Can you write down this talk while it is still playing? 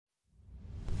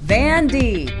Van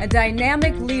D, a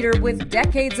dynamic leader with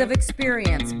decades of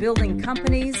experience building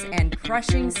companies and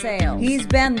crushing sales. He's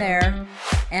been there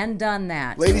and done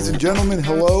that. Ladies and gentlemen,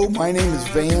 hello. My name is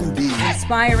Van D.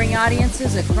 Inspiring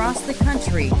audiences across the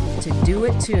country to do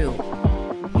it too.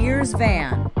 Here's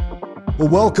Van. Well,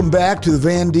 welcome back to the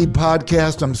Van D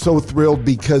podcast. I'm so thrilled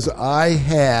because I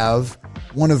have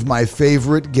one of my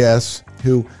favorite guests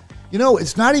who, you know,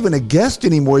 it's not even a guest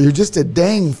anymore. You're just a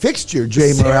dang fixture,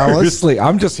 Jay Morales. Seriously,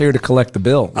 I'm just here to collect the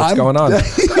bill. What's going on?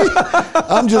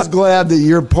 I'm just glad that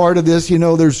you're part of this. You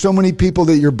know, there's so many people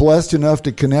that you're blessed enough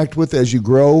to connect with as you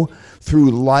grow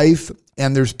through life.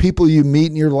 And there's people you meet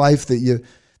in your life that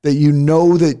you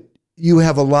know that you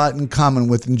have a lot in common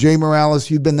with. And Jay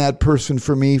Morales, you've been that person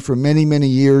for me for many, many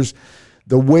years.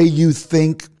 The way you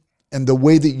think and the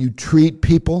way that you treat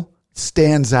people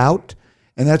stands out.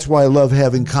 And that's why I love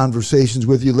having conversations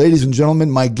with you. Ladies and gentlemen,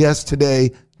 my guest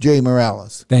today, Jay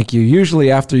Morales. Thank you.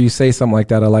 Usually after you say something like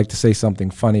that, I like to say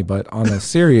something funny. But on a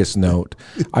serious note,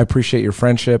 I appreciate your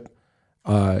friendship,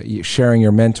 sharing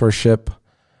your mentorship,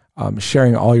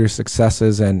 sharing all your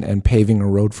successes and paving a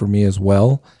road for me as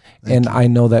well. And I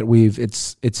know that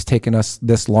it's taken us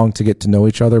this long to get to know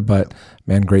each other, but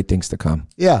man, great things to come.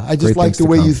 Yeah, I just like the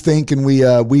way you think, and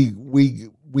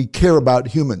we care about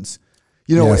humans,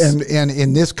 you know, Yes. and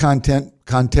in this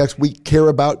context, we care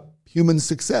about human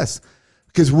success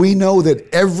because we know that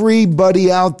everybody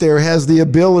out there has the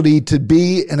ability to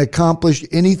be and accomplish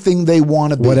anything they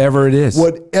want to be, Whatever it is.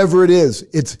 Whatever it is,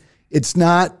 it's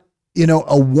not, you know,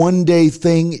 a one-day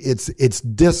thing. It's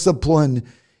discipline.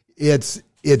 It's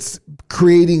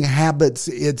creating habits.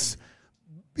 It's,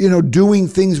 you know, doing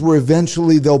things where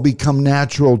eventually they'll become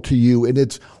natural to you. And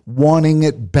it's wanting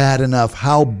it bad enough.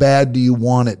 How bad do you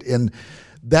want it? And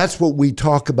that's what we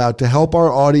talk about to help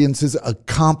our audiences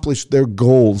accomplish their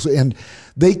goals. And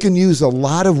they can use a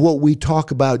lot of what we talk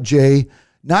about, Jay,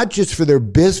 not just for their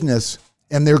business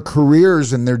and their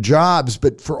careers and their jobs,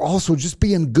 but for also just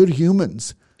being good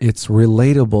humans. It's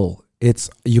relatable.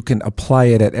 You can apply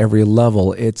it at every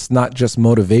level. It's not just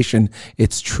motivation,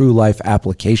 it's true life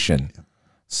application.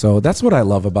 So that's what I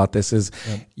love about this is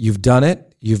you've done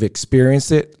it, you've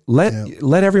experienced it. Let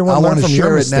everyone learn from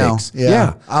your mistakes.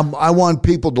 Yeah. I want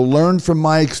people to learn from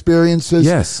my experiences,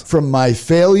 Yes. from my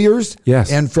failures,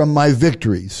 Yes. and from my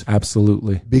victories,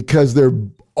 Absolutely. because they're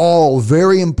all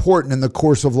very important in the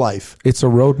course of life. It's a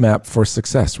roadmap for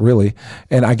success, really.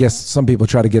 And I guess some people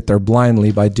try to get there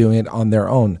blindly by doing it on their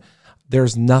own.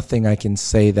 There's nothing I can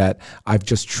say that I've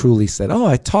just truly said,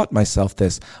 I taught myself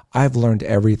this. I've learned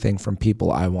everything from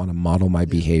people I want to model my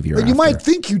behavior But after. you might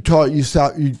think you taught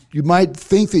yourself. You might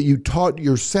think that you taught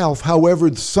yourself.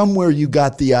 However, somewhere you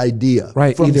got the idea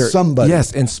from either somebody.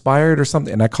 Yes, inspired or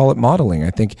something. And I call it modeling. I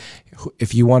think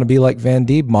if you want to be like Van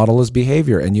Dieb, model his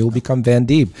behavior and you'll become Van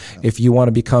Dieb. If you want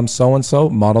to become so-and-so,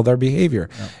 model their behavior.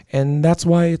 And that's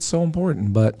why it's so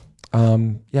important. But I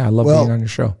love being on your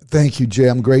show. Thank you, Jay.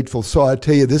 I'm grateful. So I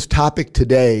tell you, this topic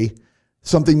today,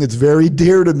 something that's very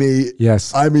dear to me.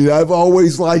 Yes. I mean, I've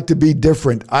always liked to be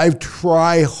different. I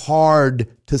try hard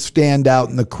to stand out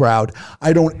in the crowd.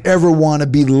 I don't ever want to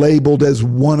be labeled as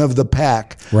one of the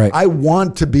pack. Right. I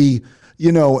want to be,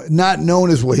 you know, not known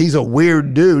as, well, he's a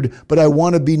weird dude, but I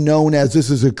want to be known as this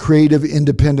is a creative,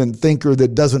 independent thinker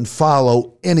that doesn't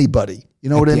follow anybody. You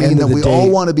know what I mean? That we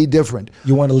all want to be different.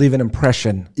 You want to leave an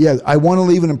impression. Yeah, I want to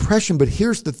leave an impression, but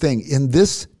here's the thing. In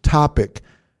this topic,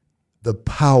 the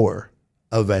power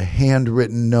of a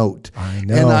handwritten note. I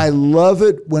know. And I love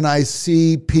it when I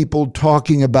see people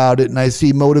talking about it and I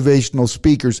see motivational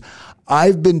speakers.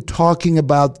 I've been talking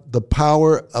about the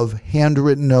power of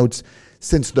handwritten notes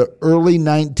since the early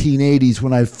 1980s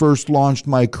when I first launched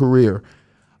my career.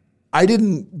 I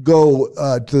didn't go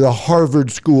to the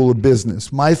Harvard School of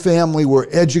Business. My family were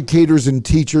educators and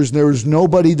teachers. And there was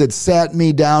nobody that sat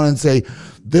me down and say,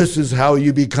 this is how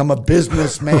you become a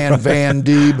businessman, Van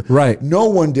Dieb. Right. No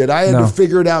one did. I had to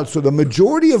figure it out. So the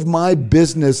majority of my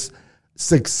business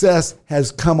success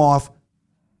has come off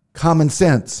common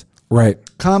sense. Right.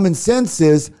 Common sense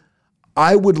is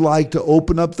I would like to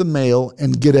open up the mail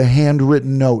and get a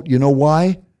handwritten note. You know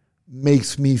why?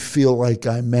 Makes me feel like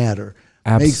I matter.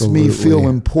 Absolutely. Makes me feel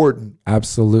important.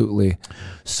 Absolutely.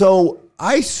 So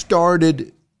I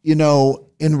started, you know,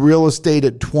 in real estate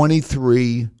at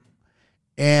 23,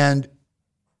 and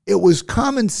it was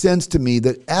common sense to me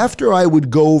that after I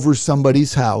would go over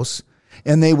somebody's house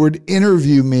and they would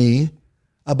interview me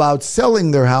about selling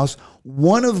their house,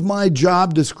 one of my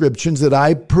job descriptions that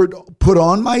I put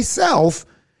on myself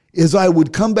is I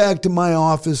would come back to my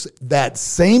office that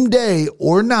same day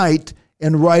or night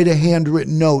and write a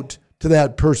handwritten note to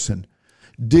that person.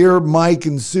 Dear Mike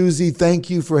and Susie, thank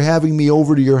you for having me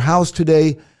over to your house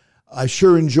today. I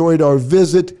sure enjoyed our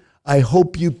visit. I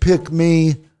hope you pick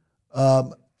me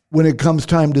when it comes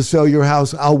time to sell your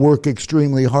house. I'll work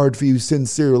extremely hard for you.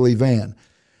 Sincerely, Van.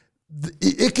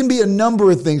 It can be a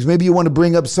number of things. Maybe you want to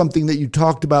bring up something that you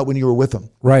talked about when you were with them.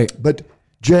 Right. But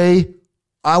Jay,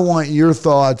 I want your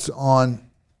thoughts on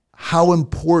how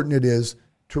important it is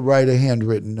to write a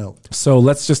handwritten note. So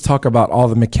let's just talk about all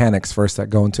the mechanics first that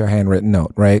go into a handwritten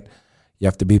note, right? You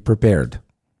have to be prepared.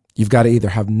 You've got to either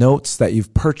have notes that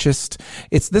you've purchased.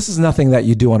 This is nothing that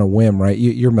you do on a whim, right?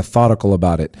 You're methodical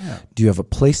about it. Yeah. Do you have a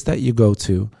place that you go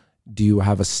to? Do you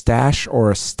have a stash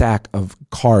or a stack of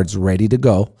cards ready to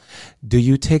go? Do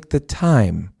you take the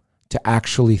time to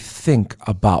actually think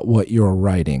about what you're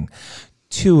writing?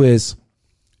 2 is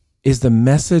the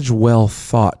message well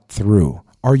thought through?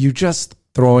 Are you just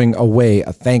throwing away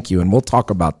a thank you? And we'll talk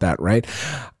about that, right?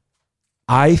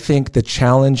 I think the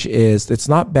challenge is it's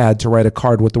not bad to write a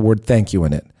card with the word thank you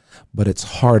in it, but it's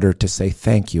harder to say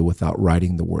thank you without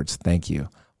writing the words thank you.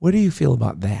 What do you feel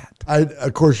about that?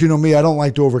 Of course, you know me, I don't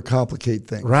like to overcomplicate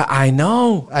things. Right, I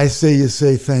know. I say you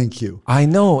say thank you. I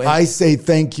know. I say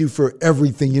thank you for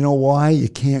everything. You know why? You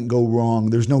can't go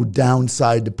wrong. There's no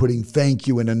downside to putting thank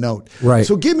you in a note. Right.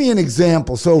 So give me an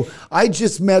example. So I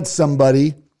just met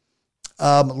somebody,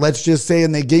 let's just say,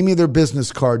 and they gave me their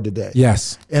business card today.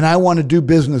 Yes. And I want to do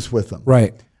business with them.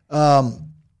 Right.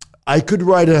 I could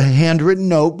write a handwritten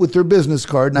note with their business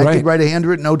card, and I could write a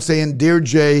handwritten note saying, Dear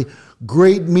Jay,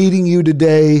 great meeting you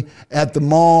today at the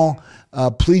mall.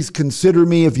 Please consider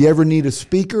me if you ever need a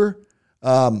speaker.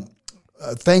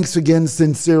 Thanks again,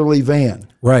 sincerely, Van.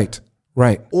 Right,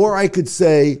 right. Or I could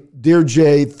say, Dear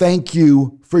Jay, thank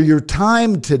you for your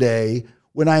time today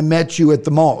when I met you at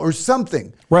the mall, or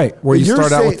something. Right, where you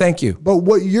start out with thank you. But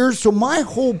so my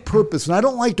whole purpose, and I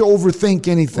don't like to overthink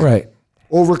anything. Right.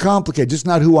 Overcomplicate, just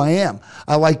not who I am.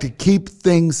 I like to keep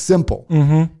things simple.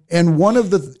 Mm-hmm. And one of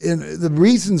the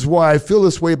reasons why I feel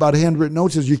this way about handwritten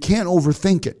notes is you can't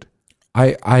overthink it.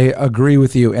 I agree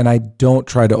with you, and I don't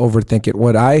try to overthink it.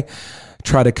 What I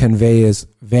try to convey is,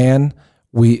 Van,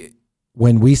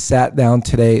 when we sat down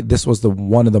today, this was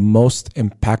one of the most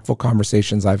impactful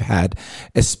conversations I've had,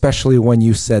 especially when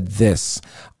you said this.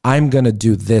 I'm going to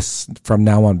do this from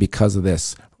now on because of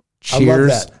this. Cheers. I love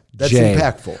that. That's Jay.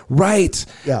 impactful. Right.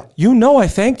 Yeah. You know, I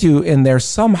thanked you in there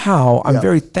somehow. I'm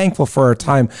very thankful for our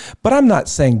time, but I'm not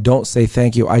saying don't say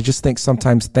thank you. I just think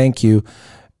sometimes thank you,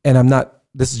 and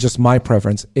this is just my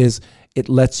preference, is it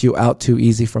lets you out too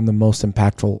easy from the most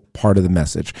impactful part of the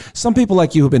message. Some people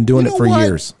like you have been doing it for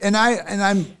years. And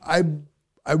I'm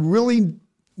really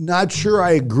not sure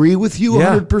I agree with you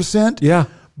 100%. Yeah.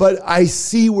 But I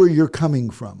see where you're coming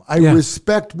from. I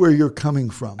respect where you're coming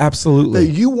from. Absolutely.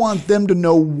 That you want them to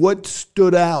know what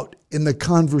stood out in the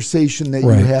conversation that you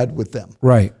had with them.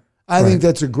 Right. I think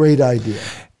that's a great idea.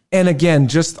 And again,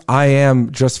 and I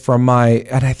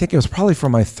think it was probably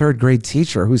from my 3rd grade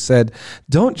teacher who said,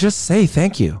 don't just say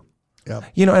thank you. Yeah.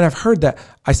 You know, and I've heard that.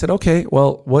 I said, okay,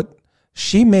 well,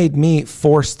 she made me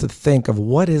forced to think of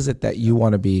what is it that you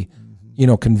want to be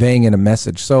conveying in a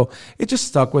message. So it just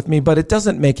stuck with me, but it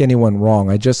doesn't make anyone wrong.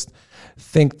 I just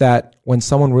think that when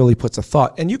someone really puts a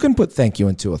thought, and you can put thank you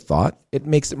into a thought, it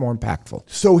makes it more impactful.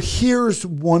 So here's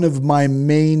one of my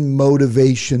main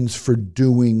motivations for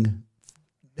doing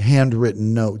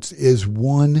handwritten notes is,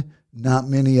 one, not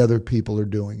many other people are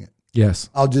doing it. Yes.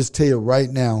 I'll just tell you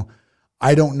right now,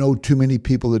 I don't know too many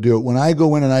people that do it. When I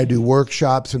go in and I do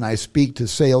workshops and I speak to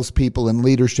salespeople and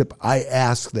leadership, I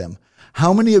ask them,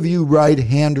 how many of you write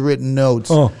handwritten notes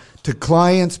to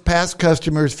clients, past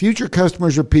customers, future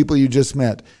customers, or people you just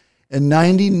met? And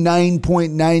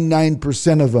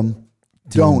 99.99% of them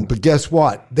don't. But guess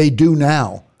what? They do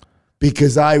now,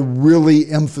 because I really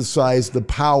emphasize the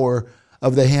power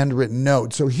of the handwritten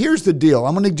note. So here's the deal.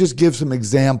 I'm going to just give some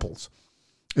examples.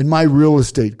 In my real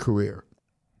estate career,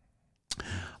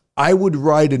 I would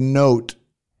write a note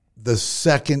the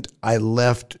second I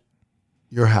left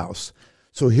your house.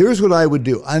 So here's what I would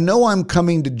do. I know I'm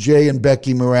coming to Jay and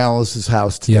Becky Morales'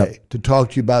 house today to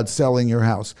talk to you about selling your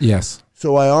house. Yes.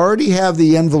 So I already have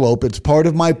the envelope. It's part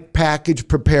of my package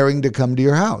preparing to come to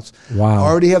your house. Wow. I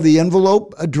already have the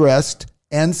envelope addressed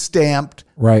and stamped,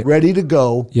 ready to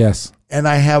go. Yes. And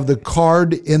I have the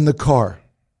card in the car.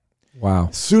 Wow.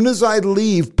 As soon as I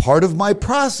leave, part of my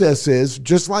process is,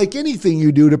 just like anything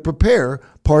you do to prepare,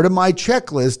 part of my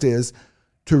checklist is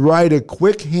to write a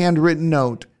quick handwritten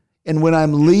note. And when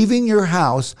I'm leaving your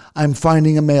house, I'm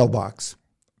finding a mailbox.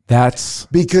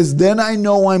 Because then I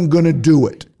know I'm going to do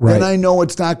it. Right. Then I know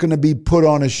it's not going to be put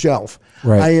on a shelf.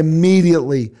 Right. I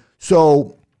immediately.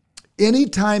 So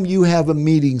anytime you have a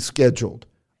meeting scheduled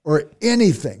or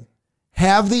anything,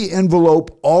 have the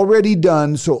envelope already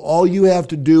done, so all you have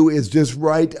to do is just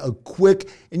write a quick,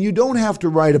 and you don't have to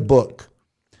write a book.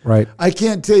 Right. I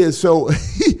can't tell you. So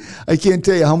I can't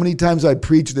tell you how many times I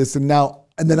preach this, and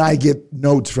then I get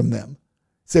notes from them.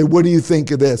 Say, what do you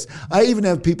think of this? I even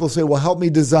have people say, well, help me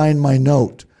design my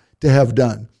note to have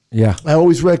done. Yeah. I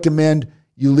always recommend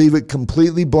you leave it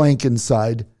completely blank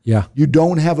inside. Yeah. You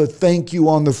don't have a thank you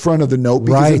on the front of the note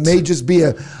because it may just be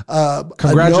a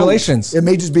congratulations. It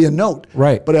may just be a note.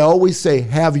 Right. But I always say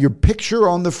have your picture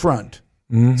on the front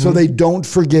so they don't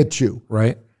forget you.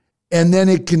 Right. And then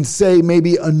it can say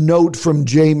maybe a note from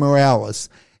Jay Morales.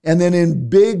 And then in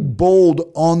big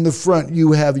bold on the front,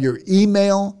 you have your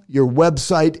email, your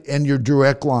website, and your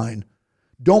direct line.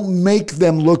 Don't make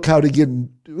them look how to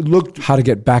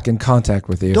get back in contact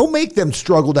with you. Don't make them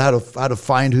struggle to how to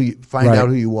find out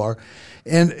who you are,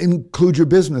 and include your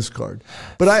business card.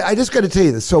 But I just got to tell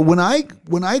you this. So when I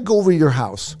go over your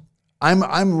house,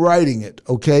 I'm writing it.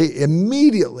 Okay,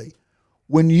 immediately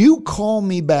when you call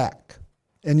me back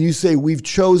and you say we've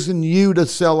chosen you to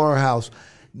sell our house,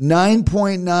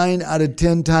 9.9 out of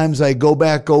 10 times I go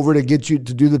back over to get you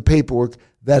to do the paperwork.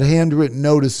 That handwritten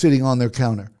note is sitting on their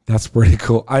counter. That's pretty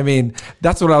cool. I mean,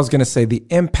 that's what I was going to say, the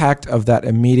impact of that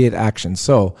immediate action.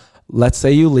 So let's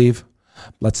say you leave.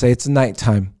 Let's say it's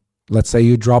nighttime. Let's say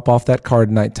you drop off that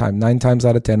card nighttime. 9 times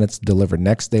out of 10, it's delivered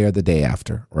next day or the day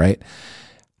after, right?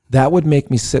 That would make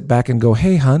me sit back and go,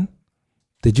 hey, hon,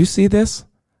 did you see this?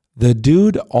 The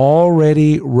dude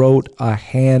already wrote a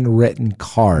handwritten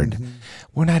card. Mm-hmm.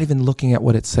 We're not even looking at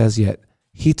what it says yet.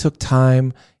 He took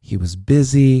time. He was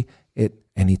busy.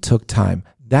 And he took time.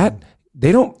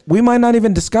 We might not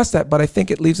even discuss that, but I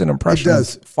think it leaves an impression. It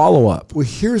does. Follow up. Well,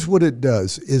 here's what it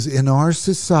does is in our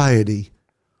society,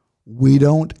 we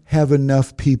don't have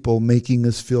enough people making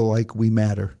us feel like we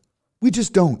matter. We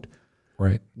just don't.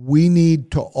 Right. We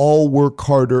need to all work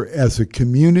harder as a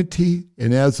community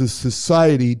and as a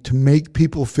society to make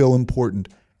people feel important.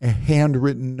 A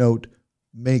handwritten note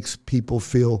makes people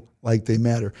feel like they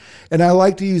matter. And I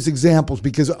like to use examples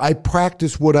because I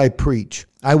practice what I preach.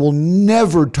 I will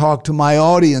never talk to my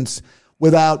audience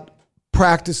without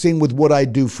practicing with what I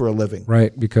do for a living.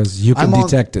 Right, because you can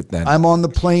detect it then. I'm on the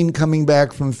plane coming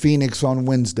back from Phoenix on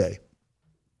Wednesday.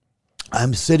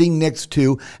 I'm sitting next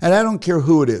to, and I don't care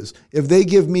who it is. If they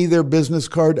give me their business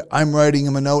card, I'm writing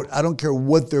them a note. I don't care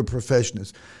what their profession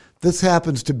is. This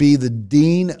happens to be the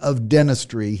dean of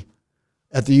dentistry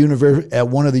at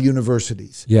one of the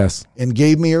universities. Yes. And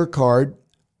gave me her card.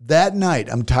 That night,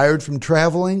 I'm tired from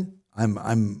traveling.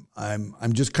 I'm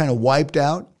just kind of wiped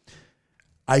out.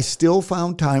 I still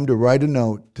found time to write a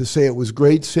note to say it was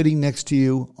great sitting next to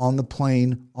you on the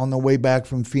plane on the way back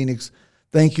from Phoenix.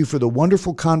 Thank you for the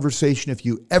wonderful conversation. If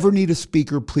you ever need a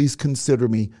speaker, please consider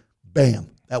me.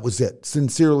 Bam. That was it.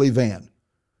 Sincerely, Van.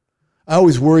 I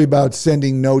always worry about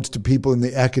sending notes to people in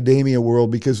the academia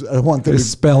world because I want them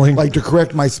to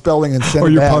correct my spelling and send or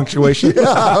it your back. Punctuation.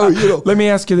 Yeah, Let me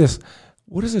ask you this.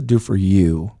 What does it do for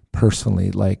you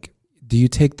personally? Like, do you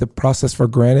take the process for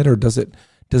granted, or does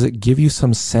it give you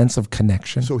some sense of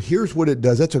connection? So here's what it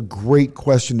does. That's a great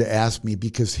question to ask me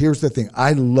because here's the thing.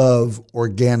 I love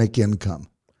organic income.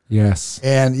 Yes.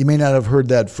 And you may not have heard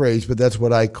that phrase, but that's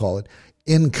what I call it.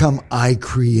 Income I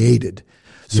created.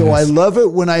 So yes. I love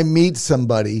it when I meet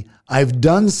somebody, I've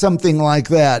done something like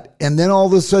that, and then all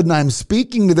of a sudden I'm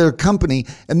speaking to their company,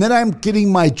 and then I'm getting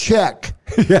my check.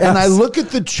 Yes. And I look at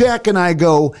the check and I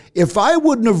go, if I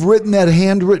wouldn't have written that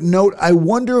handwritten note, I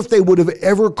wonder if they would have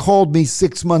ever called me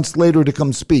 6 months later to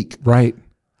come speak. Right.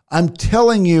 I'm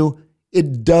telling you,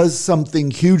 it does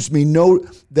something huge to me. Know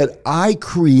that I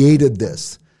created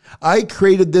this. I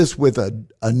created this with a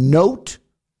note,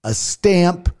 a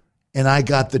stamp, and I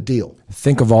got the deal.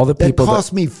 Think of all the people that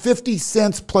cost me 50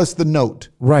 cents plus the note.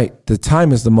 Right. The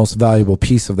time is the most valuable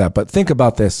piece of that. But think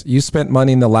about this. You spent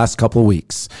money in the last couple of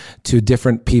weeks to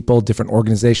different people, different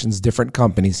organizations, different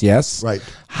companies. Yes? Right.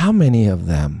 How many of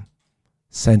them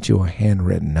sent you a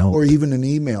handwritten note? Or even an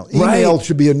email. Email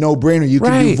should be a no-brainer. You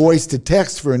can do voice to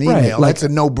text for an email. Right. Like, that's a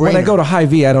no-brainer. When I go to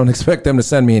Hy-Vee, I don't expect them to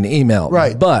send me an email.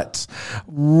 Right. But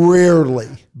rarely.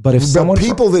 But if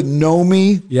people that know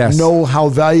me know how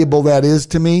valuable that is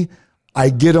to me, I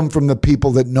get them from the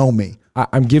people that know me.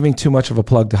 I'm giving too much of a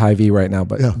plug to Hy-Vee right now,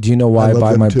 but do you know why I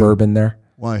buy my bourbon there?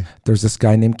 Why? There's this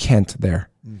guy named Kent there.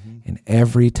 Mm-hmm. And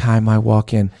every time I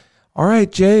walk in, all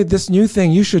right, Jay, this new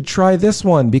thing, you should try this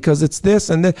one because it's this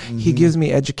and this. Mm-hmm. He gives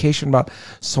me education about.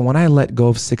 So when I let go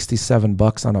of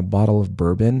 $67 on a bottle of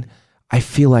bourbon, I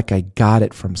feel like I got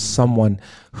it from someone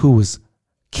who was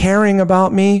caring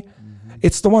about me.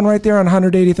 It's the one right there on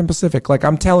 180th and Pacific. Like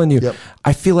I'm telling you, Yep.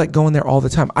 I feel like going there all the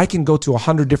time. I can go to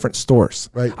 100 different stores.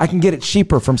 Right. I can get it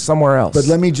cheaper from somewhere else. But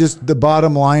the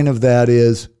bottom line of that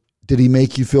is, did he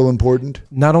make you feel important?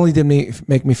 Not only did he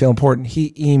make me feel important,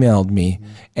 he emailed me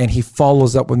and he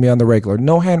follows up with me on the regular.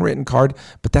 No handwritten card,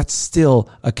 but that's still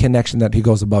a connection that he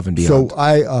goes above and beyond. So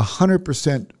I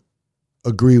 100%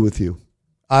 agree with you.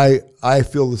 I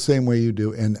feel the same way you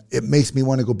do, and it makes me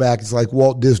want to go back. It's like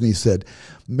Walt Disney said,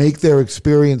 make their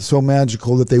experience so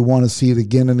magical that they want to see it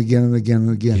again and again and again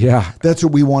and again. Yeah. That's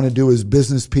what we want to do as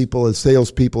business people, as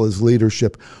salespeople, as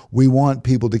leadership. We want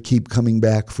people to keep coming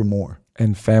back for more.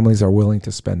 And families are willing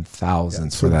to spend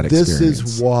thousands for that experience. This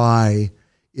is why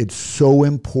it's so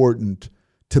important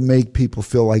to make people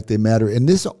feel like they matter. And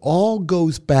this all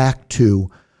goes back to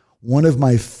one of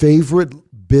my favorite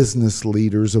business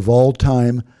leaders of all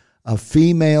time, a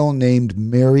female named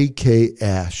Mary Kay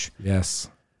Ash. Yes.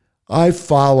 I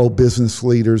follow business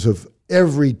leaders of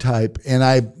every type, and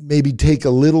I maybe take a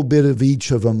little bit of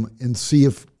each of them and see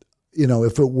if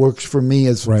it works for me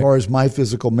as far as my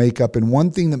physical makeup. And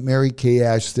one thing that Mary Kay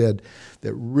Ash said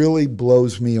that really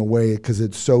blows me away, because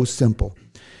it's so simple,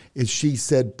 is she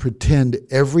said, pretend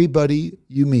everybody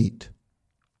you meet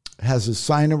has a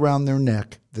sign around their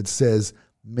neck that says,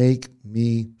 make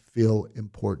me feel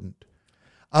important.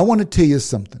 I want to tell you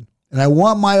something, and I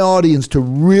want my audience to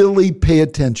really pay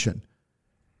attention.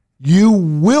 You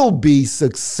will be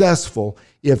successful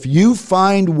if you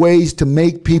find ways to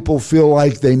make people feel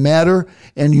like they matter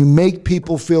and you make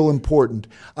people feel important.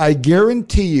 I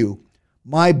guarantee you,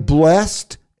 my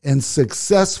blessed and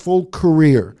successful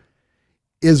career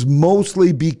is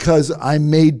mostly because I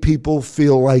made people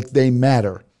feel like they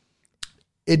matter.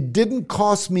 It didn't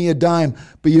cost me a dime,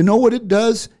 but you know what it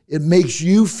does? It makes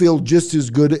you feel just as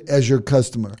good as your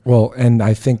customer. Well, and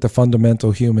I think the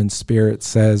fundamental human spirit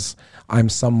says, I'm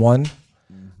someone.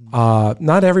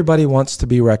 Not everybody wants to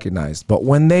be recognized, but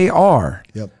when they are,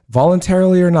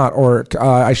 voluntarily or not, or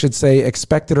I should say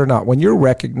expected or not, when you're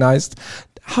recognized,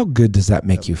 how good does that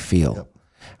make you feel?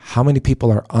 How many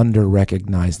people are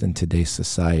under-recognized in today's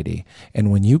society? And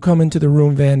when you come into the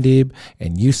room, Van Dieb,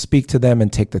 and you speak to them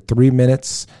and take the 3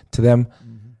 minutes to them,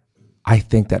 I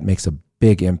think that makes a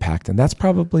big impact. And that's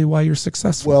probably why you're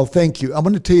successful. Well, thank you. I'm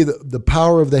going to tell you the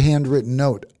power of the handwritten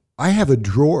note. I have a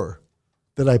drawer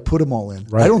that I put them all in.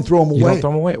 Right. I don't throw them away. You don't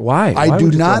throw them away? Why? I Why do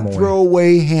would you not throw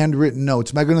away handwritten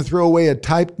notes. Am I going to throw away a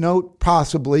typed note?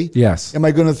 Possibly. Yes. Am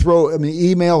I going to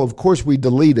email? Of course, we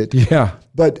delete it. Yeah.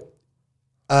 But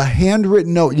a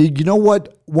handwritten note, you know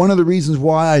what? One of the reasons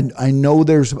why I know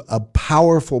there's a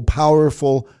powerful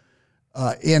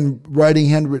in writing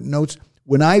handwritten notes,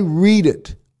 when I read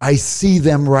it, I see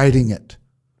them writing it.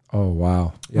 Oh,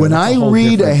 wow. Yeah, when I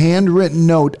read a handwritten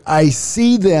note, I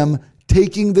see them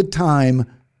taking the time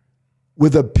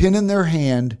with a pen in their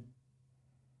hand,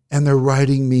 and they're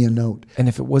writing me a note. And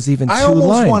if it was even 2 lines. I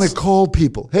almost want to call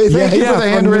people. Hey, thank you for the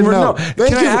handwritten note.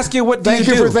 Can I ask you, what do you do?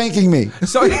 Thank you for thanking me.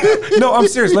 So, no, I'm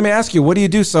serious. Let me ask you, what do you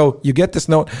do? So you get this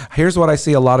note. Here's what I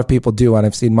see a lot of people do, and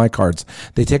I've seen my cards.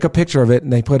 They take a picture of it,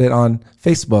 and they put it on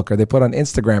Facebook, or they put on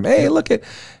Instagram. Hey, look at...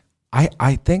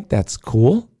 I think that's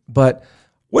cool, but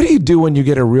what do you do when you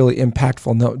get a really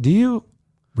impactful note? Do you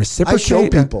reciprocate? I show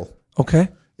people. Okay.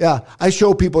 Yeah, I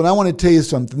show people, and I want to tell you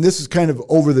something. This is kind of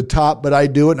over the top, but I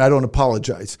do it, and I don't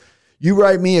apologize. You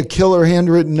write me a killer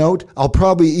handwritten note, I'll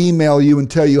probably email you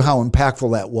and tell you how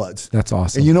impactful that was. That's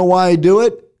awesome. And you know why I do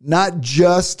it? Not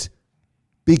just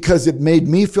because it made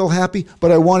me feel happy, but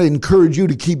I want to encourage you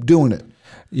to keep doing it.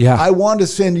 Yeah. I want to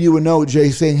send you a note, Jay,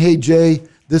 saying, hey, Jay,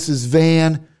 this is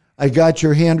Van. I got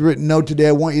your handwritten note today.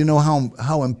 I want you to know how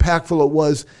impactful it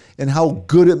was and how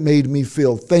good it made me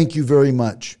feel. Thank you very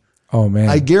much. Oh, man.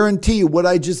 I guarantee you what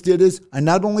I just did is I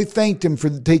not only thanked him for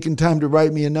taking time to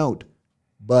write me a note,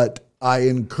 but I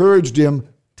encouraged him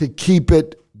to keep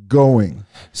it going.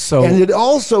 And it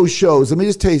also shows, let me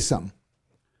just tell you something.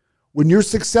 When you're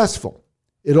successful,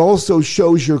 it also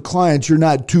shows your clients you're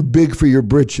not too big for your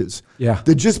britches. Yeah.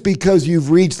 That just because you've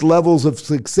reached levels of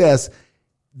success,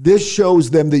 this shows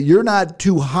them that you're not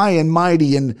too high and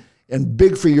mighty and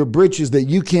big for your britches, that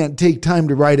you can't take time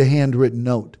to write a handwritten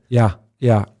note. Yeah.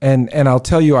 Yeah. And I'll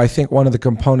tell you, I think one of the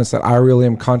components that I really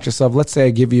am conscious of, let's say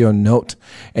I give you a note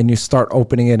and you start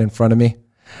opening it in front of me.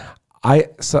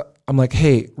 I'm like,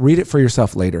 hey, read it for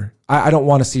yourself later. I don't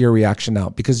want to see your reaction now,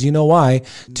 because you know why?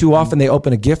 Too often they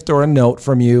open a gift or a note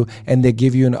from you and they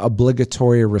give you an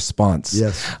obligatory response.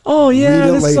 Yes. Oh, yeah,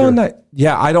 that's later. so nice.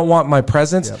 Yeah, I don't want my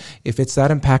presence. Yep. If it's that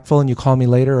impactful and you call me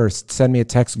later or send me a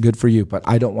text, good for you. But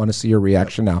I don't want to see your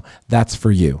reaction now. That's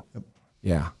for you. Yep.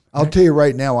 Yeah. I'll tell you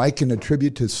right now, I can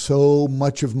attribute to so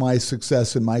much of my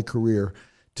success in my career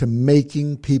to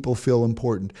making people feel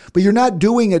important. But you're not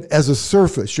doing it as a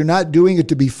surface. You're not doing it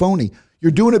to be phony.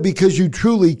 You're doing it because you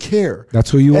truly care. That's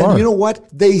who you are. And you know what?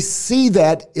 They see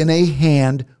that in a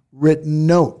handwritten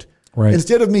note. Right.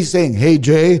 Instead of me saying, hey,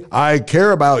 Jay, I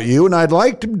care about you and I'd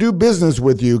like to do business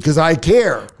with you because I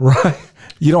care. Right.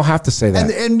 You don't have to say that.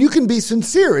 And you can be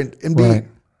sincere and be, Right.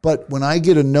 But when I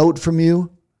get a note from you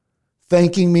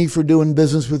thanking me for doing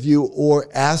business with you or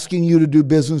asking you to do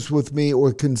business with me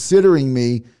or considering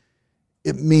me,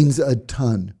 it means a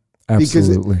ton.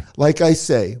 Absolutely. Because like I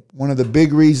say, one of the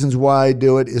big reasons why I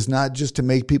do it is not just to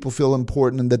make people feel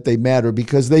important and that they matter,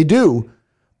 because they do,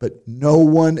 but no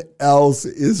one else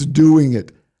is doing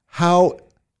it. How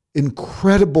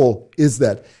incredible is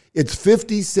that? It's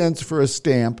 50 cents for a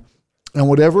stamp, and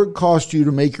whatever it costs you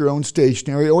to make your own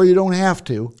stationery, or you don't have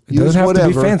to. It doesn't have to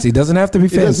be fancy. It doesn't have to be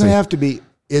fancy. It doesn't have to be.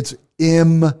 It's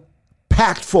impactful.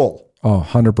 Oh,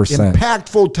 100%.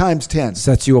 Impactful times 10.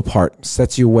 Sets you apart.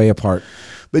 Sets you way apart.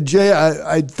 But Jay,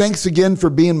 I thanks again for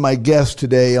being my guest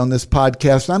today on this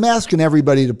podcast. I'm asking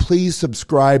everybody to please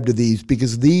subscribe to these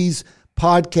because these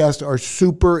podcasts are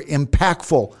super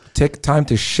impactful. Take time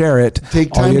to share it.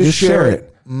 Take time to share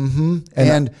it.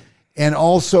 Mm-hmm. And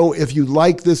also, if you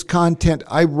like this content,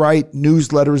 I write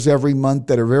newsletters every month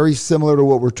that are very similar to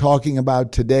what we're talking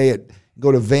about today.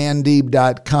 Go to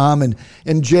vandeeb.com.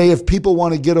 And Jay, if people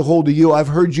want to get a hold of you, I've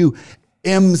heard you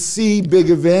MC big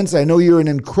events. I know you're an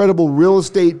incredible real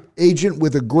estate agent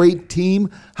with a great team.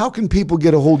 How can people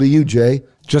get a hold of you, Jay?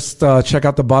 Just check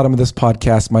out the bottom of this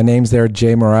podcast. My name's there,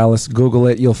 Jay Morales. Google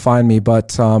it. You'll find me.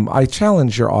 But I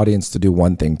challenge your audience to do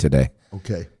one thing today.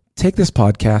 Okay. Take this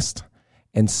podcast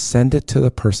and send it to the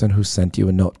person who sent you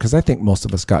a note, because I think most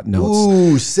of us got notes.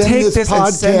 Ooh, send this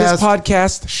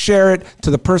podcast, share it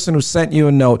to the person who sent you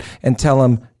a note, and tell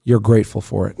them you're grateful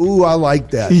for it. Ooh, I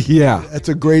like that. Yeah. That's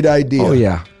a great idea. Oh,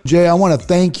 yeah. Jay, I want to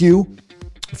thank you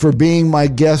for being my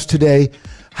guest today.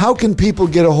 How can people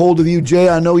get a hold of you, Jay?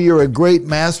 I know you're a great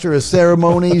master of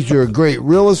ceremonies. You're a great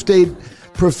real estate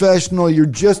professional. You're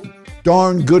just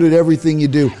darn good at everything you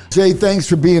do. Jay, thanks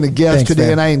for being a guest today.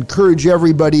 Man. And I encourage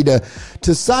everybody to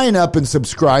sign up and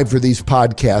subscribe for these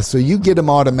podcasts so you get them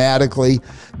automatically.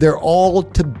 They're all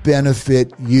to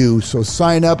benefit you. So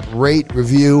sign up, rate,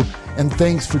 review, and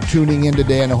thanks for tuning in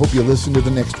today. And I hope you listen to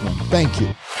the next one. Thank you.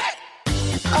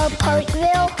 A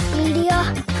Parkville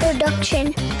Media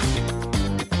Production.